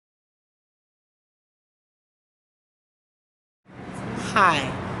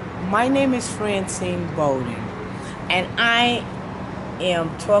Hi, my name is Francine Bowden, and I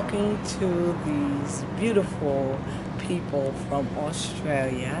am talking to these beautiful people from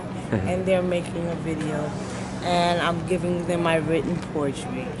Australia, and they're making a video, and I'm giving them my written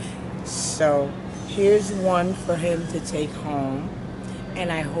poetry. So here's one for him to take home,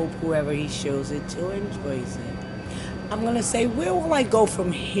 and I hope whoever he shows it to enjoys it. I'm gonna say, where will I go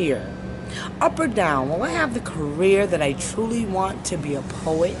from here? Up or down? Will I have the career that I truly want to be a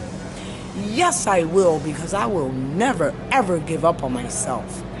poet? Yes, I will, because I will never, ever give up on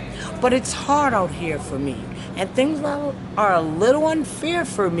myself. But it's hard out here for me, and things are a little unfair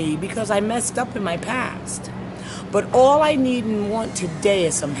for me because I messed up in my past. But all I need and want today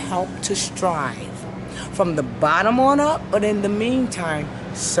is some help to strive. From the bottom on up, but in the meantime,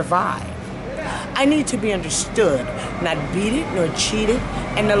 survive. I need to be understood, not beaten nor cheated,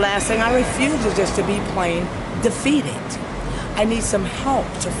 and the last thing I refuse is just to be plain defeated. I need some help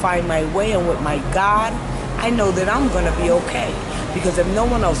to find my way, and with my God, I know that I'm gonna be okay. Because if no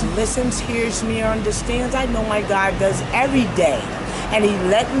one else listens, hears me, or understands, I know my God does every day. And He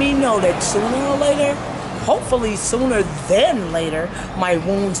let me know that sooner or later, hopefully sooner than later, my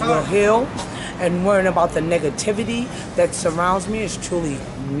wounds will heal. And worrying about the negativity that surrounds me is truly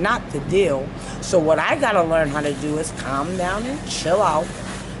not the deal. So what I gotta learn how to do is calm down and chill out,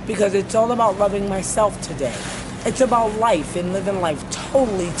 because it's all about loving myself today. It's about life and living life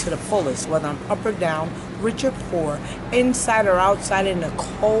totally to the fullest, whether I'm up or down, rich or poor, inside or outside, in the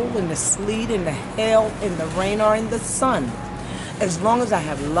cold, in the sleet, in the hail, in the rain, or in the sun. As long as I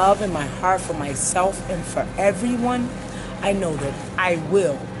have love in my heart for myself and for everyone, I know that I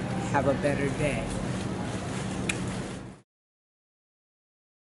will have a better day.